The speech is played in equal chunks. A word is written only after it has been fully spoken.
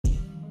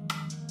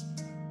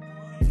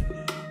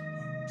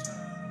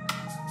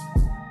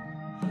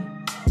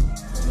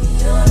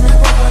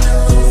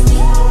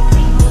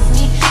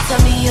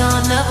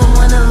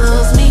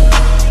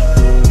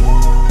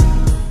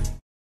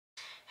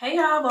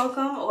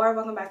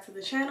welcome back to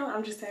the channel.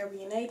 I'm Jaterra,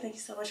 Bria'Na. Thank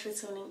you so much for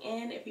tuning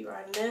in. If you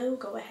are new,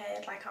 go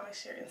ahead, like, comment,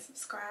 share, and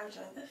subscribe.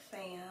 Join the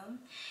fam.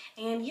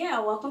 And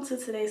yeah, welcome to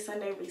today's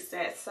Sunday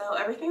reset. So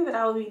everything that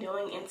I will be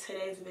doing in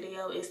today's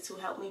video is to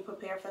help me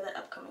prepare for the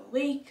upcoming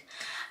week.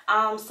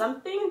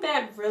 Something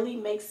that really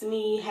makes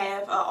me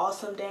have an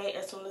awesome day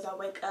as soon as I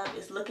wake up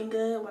is looking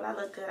good. When I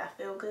look good, I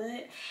feel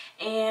good.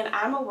 And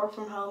I'm a work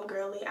from home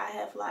girly. I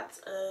have lots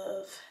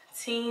of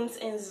Teams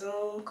and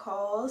Zoom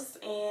calls,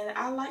 and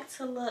I like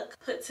to look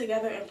put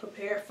together and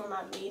prepared for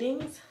my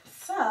meetings.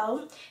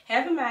 So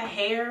having my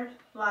hair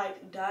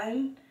like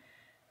done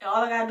and all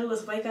I gotta do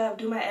is wake up,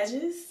 do my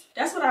edges,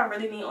 that's what I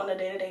really need on a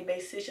day-to-day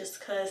basis, just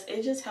because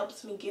it just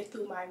helps me get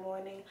through my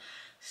morning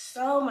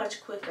so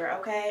much quicker.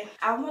 Okay,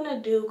 I want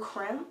to do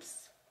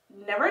crimps.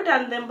 Never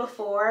done them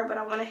before, but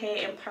I went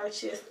ahead and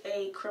purchased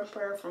a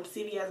crimper from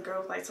CVS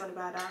Girls, like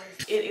 $25.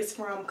 It is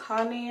from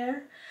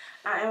Conair.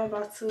 I am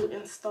about to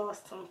install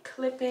some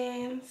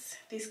clip-ins.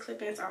 These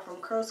clip-ins are from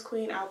Curls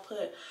Queen. I'll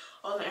put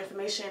all the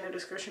information in the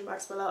description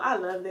box below. I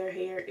love their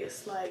hair.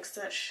 It's like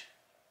such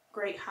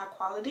great high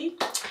quality.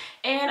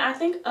 And I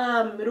think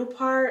middle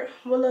part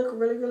will look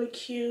really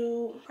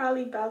cute.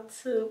 Probably about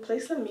to play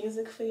some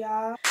music for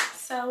y'all,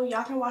 so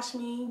y'all can watch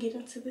me get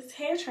into this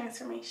hair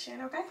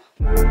transformation, okay?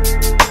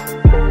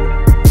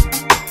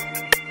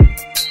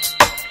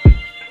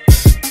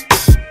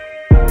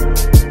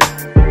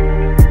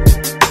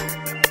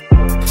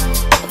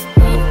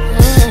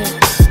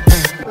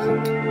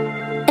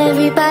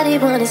 Everybody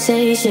wanna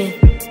say shit.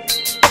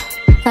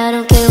 I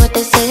don't care what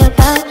they say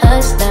about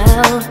us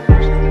now.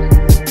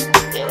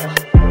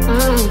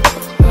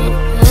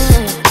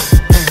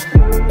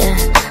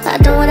 I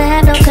don't wanna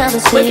have no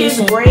conversation.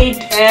 Quickest braid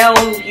down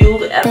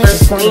you've ever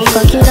seen.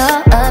 Fuck it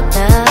all up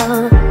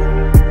now.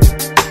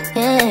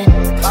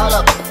 All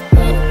up.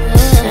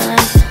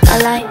 I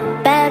like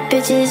bad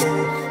bitches,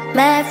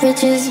 mad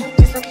riches.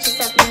 Just look at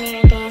yourself in the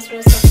mirror and dance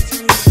real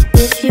sexy.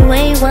 If you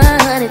ain't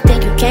 100,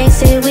 then you can't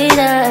sit with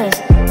us.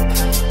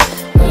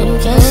 You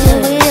can't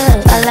sit with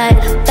us. I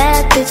like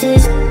bad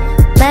bitches,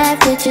 mad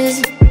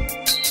bitches.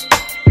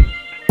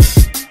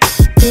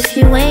 If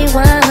you ain't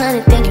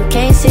 100, then you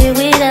can't sit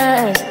with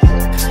us.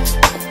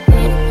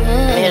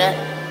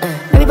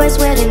 Everybody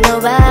swear they know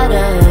about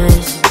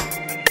us,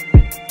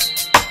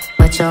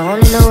 but you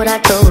only know what I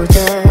told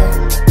ya.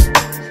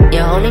 You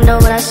only know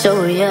what I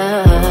showed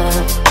ya.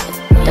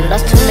 They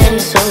lost too many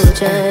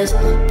soldiers.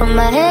 Put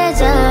my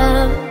heads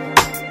up.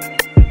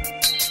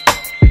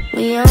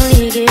 We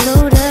only get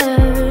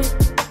older.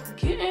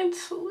 Get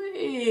into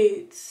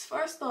it.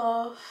 First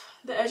off,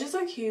 the edges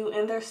are cute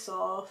and they're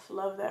soft.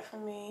 Love that for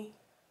me,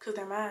 because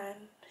they're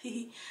mine.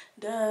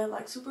 Duh,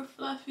 like super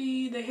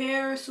fluffy. The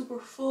hair is super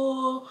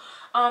full.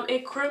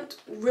 It crimped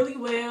really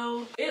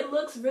well. It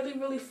looks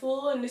really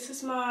full, and this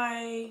is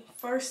my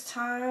first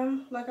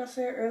time, like I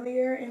said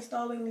earlier,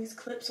 installing these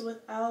clips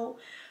without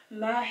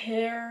my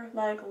hair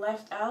like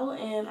left out,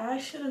 and I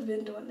should have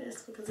been doing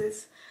this because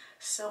it's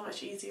so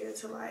much easier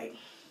to like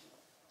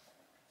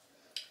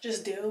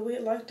just deal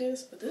with like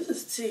this. But this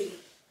is tea.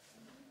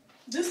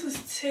 This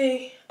is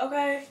tea,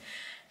 okay?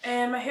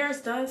 And my hair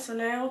is done, so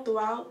now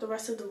throughout the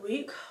rest of the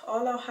week,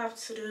 all I'll have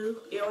to do,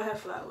 yeah, I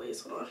have flat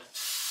waves, hold on.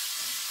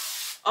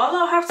 All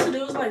I'll have to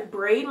do is like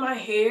braid my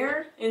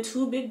hair in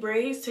 2 big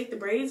braids, take the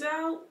braids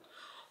out,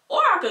 or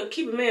I could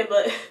keep them in,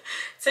 but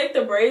take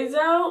the braids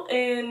out,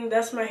 and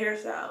that's my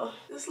hairstyle.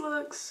 This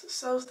looks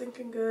so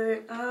stinking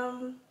good.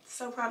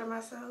 So proud of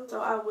myself.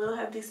 So I will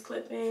have these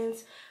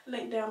clip-ins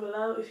linked down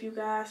below if you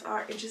guys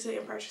are interested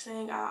in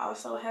purchasing. I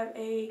also have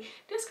a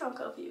discount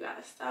code for you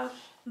guys. So,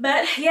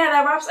 but yeah,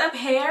 that wraps up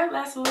hair.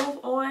 Let's move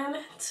on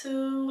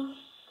to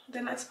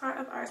the next part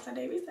of our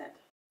Sunday reset.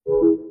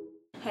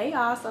 Hey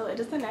y'all, so it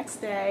is the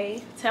next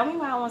day. Tell me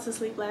why I went to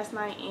sleep last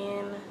night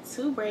in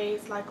 2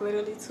 braids, like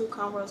literally 2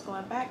 cornrows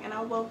going back, and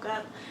I woke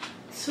up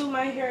to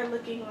my hair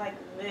looking like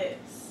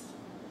this.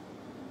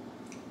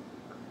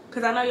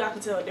 Because I know y'all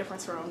can tell a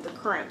difference from the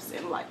crimps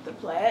and like the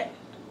plaid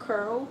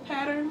curl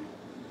pattern.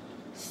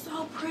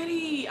 So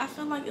pretty. I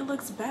feel like it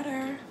looks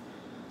better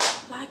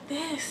like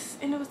this,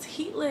 and it was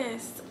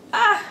heatless.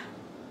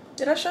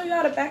 Did I show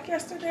y'all the back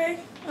yesterday?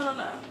 I don't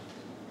know,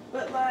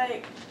 but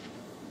like,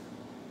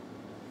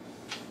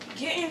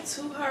 get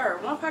into her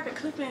 1 pack of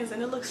clip-ins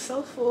and it looks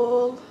so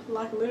full.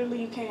 Like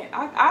literally you can't,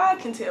 I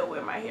can tell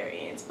where my hair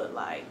ends, but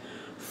like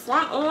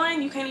front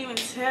on you can't even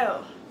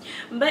tell.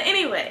 But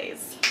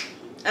anyways,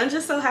 I'm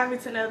just so happy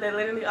to know that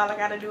literally all I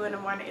gotta do in the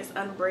morning is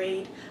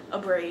unbraid a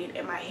braid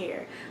and my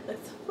hair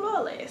looks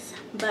flawless.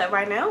 But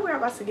right now we're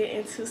about to get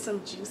into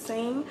some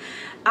juicing.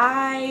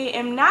 I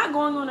am not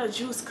going on a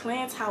juice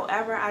cleanse,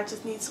 however I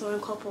just need to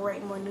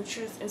incorporate more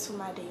nutrients into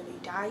my daily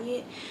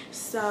diet.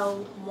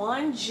 So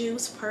 1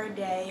 juice per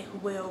day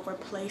will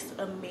replace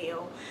a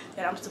meal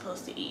that I'm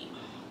supposed to eat.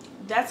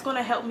 That's going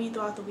to help me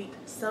throughout the week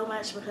so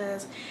much,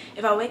 because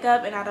if I wake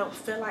up and I don't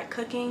feel like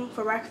cooking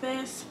for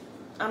breakfast,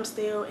 I'm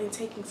still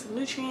intaking some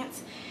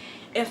nutrients.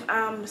 If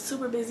I'm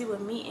super busy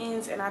with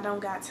meetings and I don't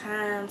got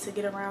time to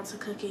get around to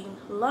cooking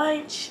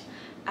lunch,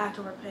 I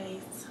can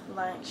replace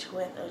lunch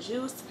with a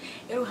juice.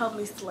 It'll help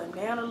me slim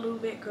down a little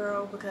bit,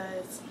 girl,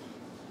 because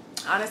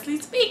honestly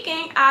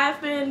speaking,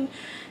 I've been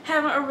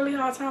having a really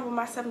hard time with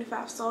my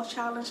 75 soft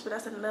challenge, but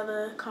that's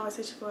another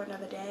conversation for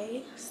another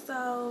day.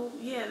 So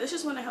yeah, this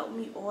is going to help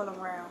me all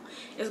around.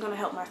 It's going to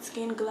help my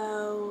skin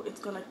glow. It's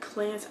going to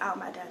cleanse out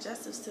my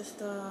digestive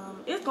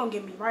system. It's going to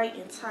get me right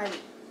and tight.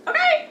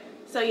 Okay,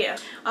 so yeah.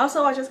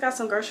 Also, I just got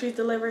some groceries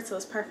delivered, so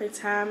it's perfect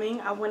timing.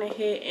 I went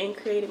ahead and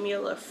created me a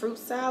little fruit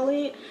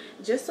salad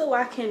just so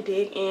I can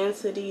dig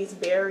into these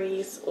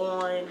berries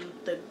on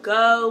the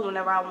go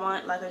whenever I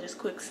want, like a just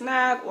quick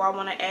snack, or I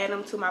want to add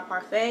them to my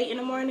parfait in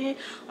the morning.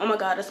 Oh my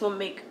god, this will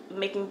make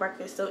making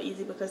breakfast so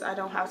easy because I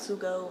don't have to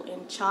go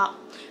and chop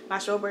my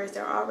strawberries.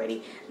 They're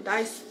already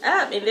diced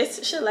up, and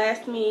this should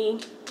last me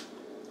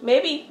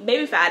maybe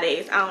 5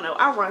 days. I don't know.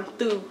 I run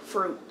through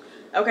fruit,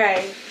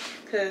 okay,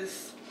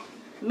 because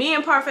me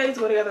and parfaits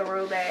go together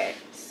real bad.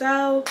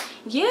 So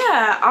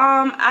yeah,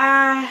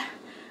 I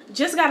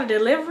just got a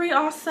delivery,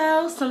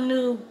 also some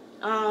new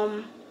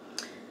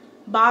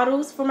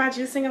bottles for my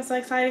juicing. I'm so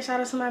excited. Shout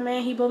out to my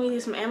man, he bought me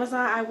these from Amazon.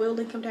 I will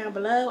link them down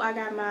below. I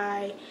got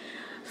my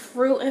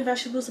fruit and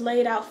vegetables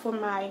laid out for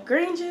my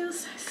green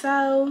juice.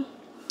 So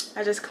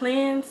I just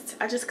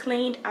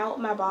cleaned out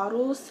my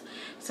bottles,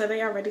 so they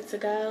are ready to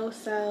go.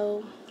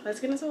 So let's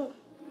get into it.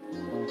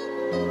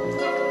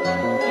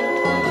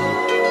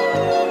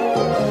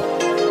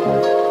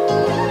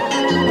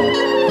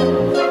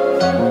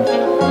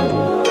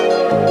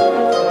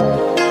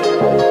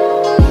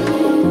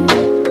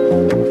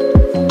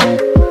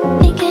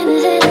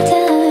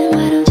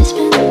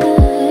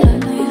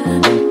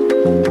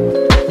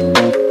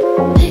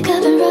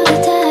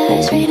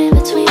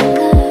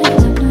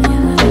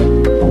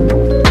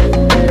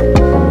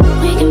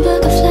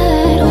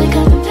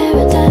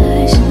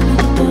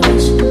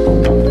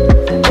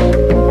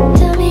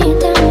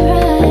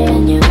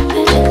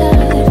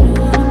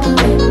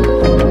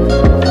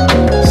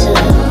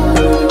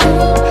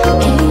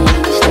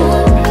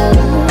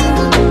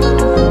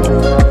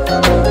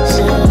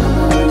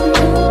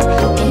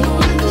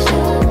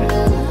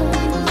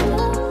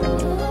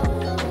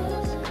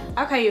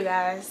 Okay, you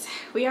guys,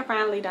 we are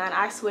finally done.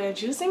 I swear,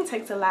 juicing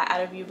takes a lot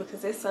out of you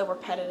because it's so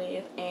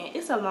repetitive and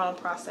it's a long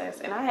process,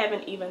 and I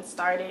haven't even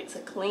started to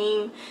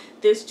clean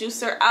this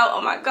juicer out.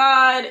 Oh my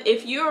god,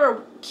 if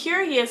you're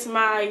curious,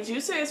 my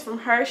juicer is from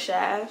Her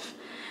Chef,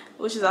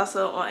 which is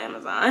also on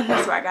Amazon.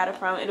 That's where I got it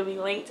from. It'll be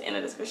linked in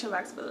the description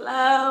box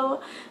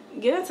below.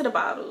 Get into the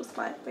bottles.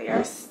 Like, they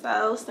are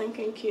so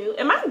stinking cute.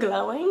 Am I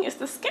glowing? Is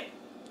the skin?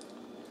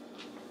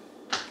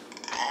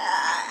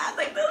 I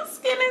think the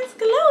skin is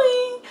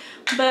glowing.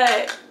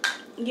 But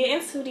get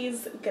into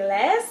these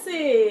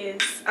glasses.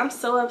 I'm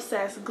so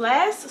obsessed.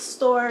 Glass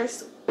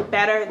stores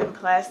better than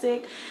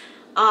plastic.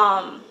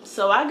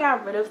 So I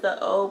got rid of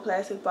the old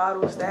plastic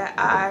bottles that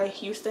I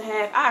used to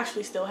have. I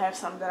actually still have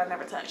some that I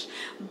never touched,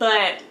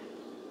 but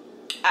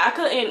I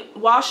couldn't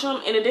wash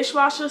them in a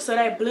dishwasher, so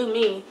that blew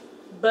me.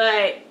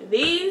 But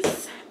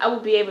these I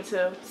will be able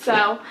to.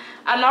 So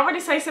I'm already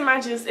tasting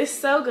my juice. It's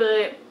so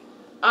good.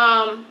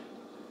 I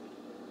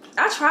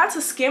tried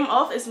to skim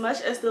off as much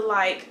as the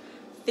like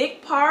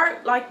thick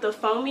part, like the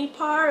foamy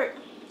part,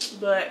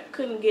 but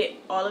couldn't get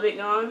all of it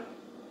gone.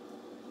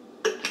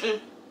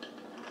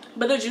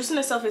 But the juice in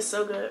itself is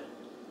so good.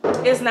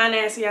 It's not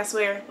nasty, I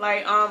swear.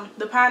 Like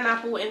the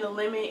pineapple and the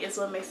lemon is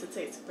what makes it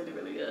taste really,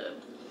 really good.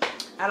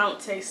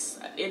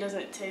 It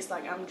doesn't taste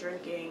like I'm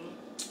drinking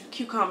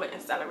cucumber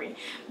and celery.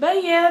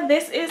 But yeah,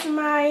 this is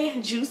my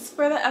juice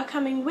for the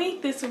upcoming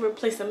week. This will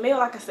replace a meal,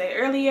 like I said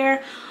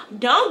earlier.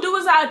 Don't do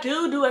as I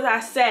do, do as I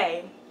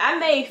say. I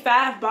made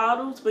 5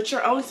 bottles, but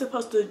you're only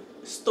supposed to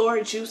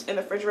store juice in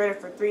the refrigerator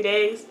for 3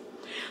 days.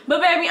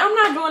 But baby, I'm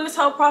not doing this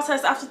whole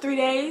process after 3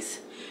 days.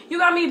 You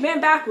got me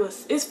bent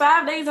backwards. It's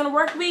 5 days in a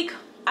work week.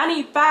 I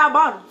need 5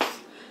 bottles.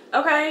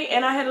 Okay,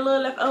 and I had a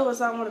little left over,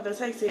 so I wanted to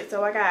taste it.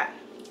 So I got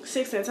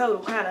 6 in total,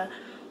 kind of.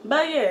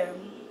 But yeah.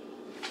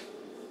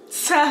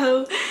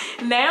 So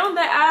now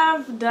that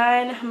I've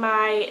done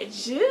my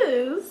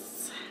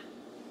juice,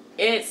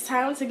 it's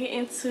time to get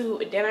into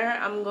dinner.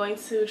 I'm going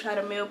to try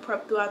to meal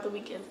prep throughout the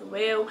week as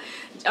well.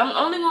 I'm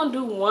only going to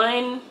do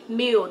 1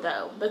 meal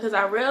though, because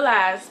I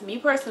realized, me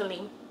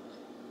personally,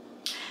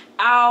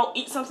 I'll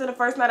eat something the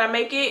first night I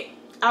make it,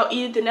 I'll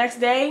eat it the next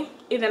day,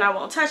 and then I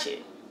won't touch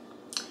it.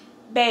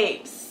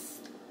 Babes,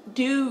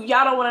 y'all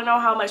don't want to know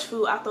how much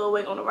food I throw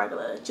away on the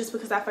regular just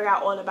because I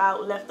forgot all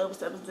about leftovers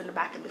that was in the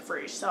back of the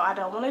fridge. So I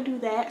don't want to do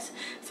that.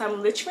 So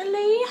I'm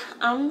literally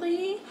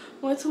only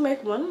going to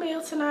make 1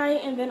 meal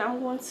tonight, and then I'm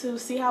going to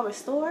see how it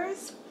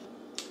stores.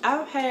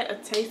 I've had a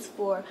taste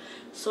for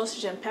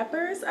sausage and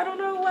peppers. I don't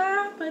know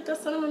why, but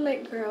that's what I'm gonna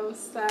make,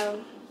 girls.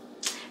 So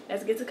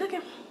let's get to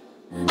cooking.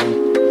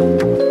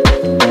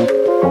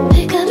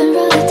 Pick up and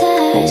roll the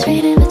dice,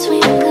 read in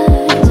between the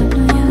lines.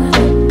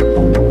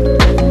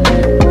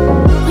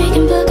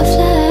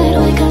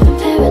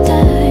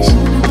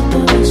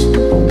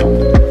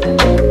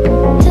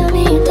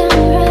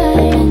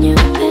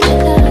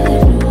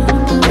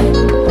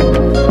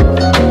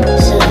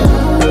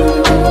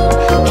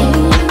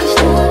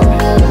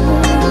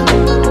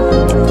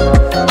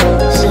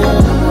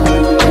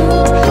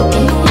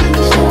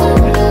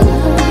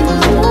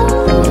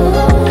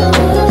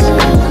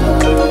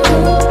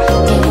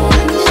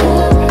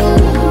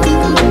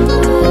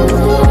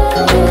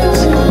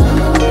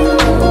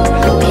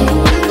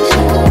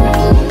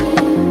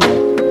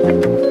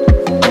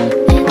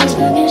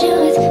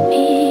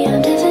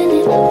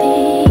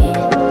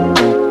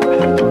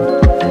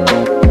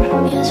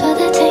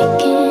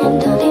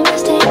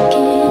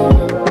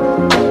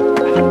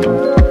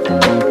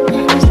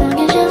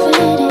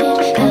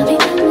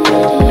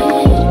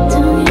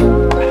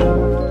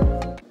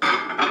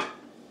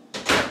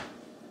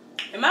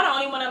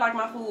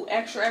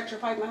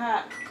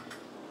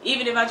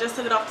 even if I just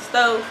took it off the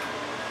stove.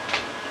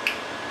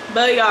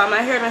 But y'all,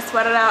 my hair done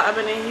sweated out. I've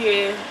been in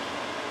here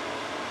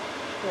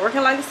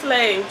working like a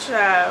slave,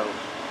 child,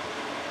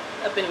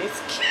 up in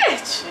this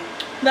kitchen.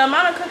 The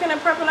amount of cooking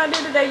and prepping I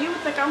did today, you would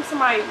think I'm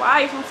somebody's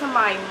wife, I'm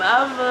somebody's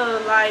mother,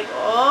 like,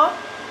 oh,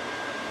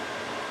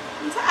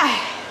 I'm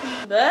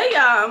tired. But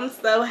y'all, I'm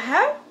so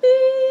happy.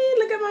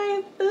 Look at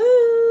my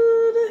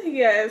food.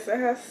 Yes, it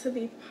has to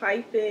be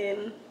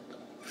piping,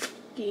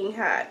 getting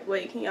hot.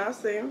 Wait, can y'all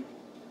see?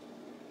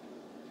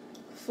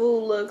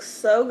 Food looks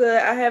so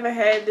good. I haven't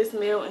had this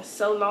meal in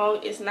so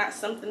long. It's not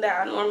something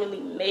that I normally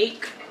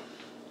make,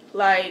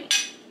 like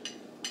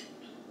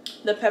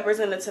the peppers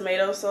and the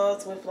tomato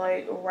sauce with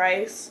like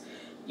rice.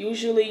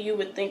 Usually you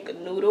would think a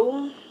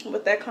noodle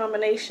with that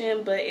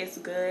combination, but it's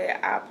good.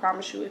 I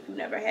promise you, if you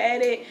never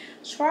had it,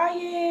 try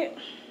it.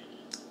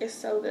 It's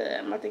so good.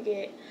 I'm about to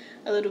get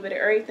a little bit of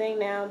everything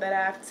now that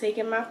I've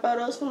taken my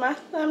photos for my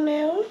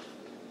thumbnail.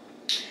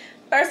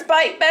 First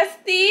bite,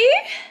 bestie.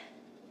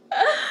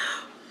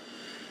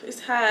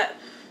 It's hot.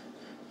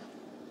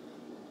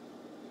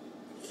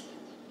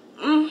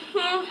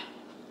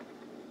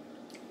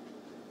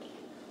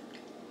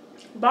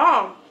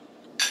 Bomb.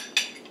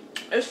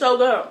 It's so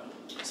good.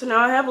 So now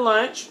I have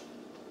lunch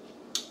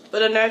for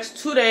the next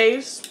 2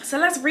 days. So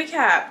let's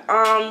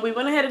recap. We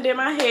went ahead and did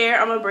my hair.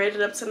 I'm gonna braid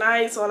it up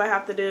tonight, so all I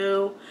have to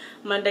do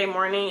Monday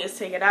morning is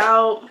take it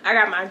out. I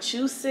got my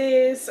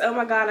juices. Oh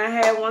my god, I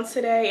had one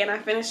today and I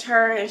finished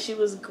her and she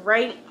was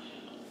great.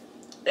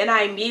 And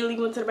I immediately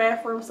went to the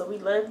bathroom, so we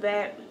love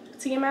that.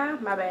 TMI,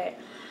 my bad.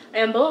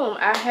 And boom,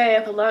 I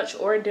have lunch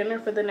or dinner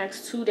for the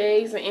next 2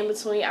 days, and in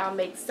between I'll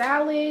make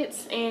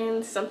salads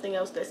and something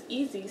else that's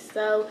easy.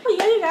 So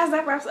yeah, you guys,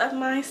 that wraps up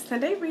my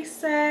Sunday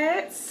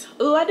resets.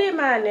 Ooh, I did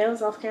my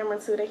nails off camera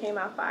too. They came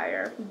out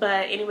fire.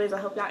 But anyways, I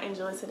hope y'all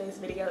enjoyed today's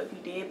video. If you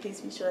did, please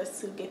be sure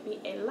to give me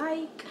a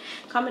like,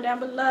 comment down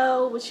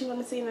below what you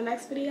want to see in the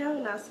next video,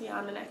 and I'll see y'all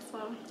in the next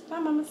one. Bye,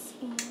 mamas.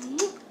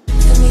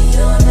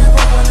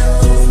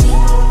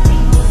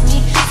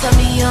 Tell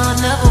me you'll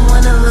never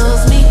wanna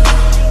lose me.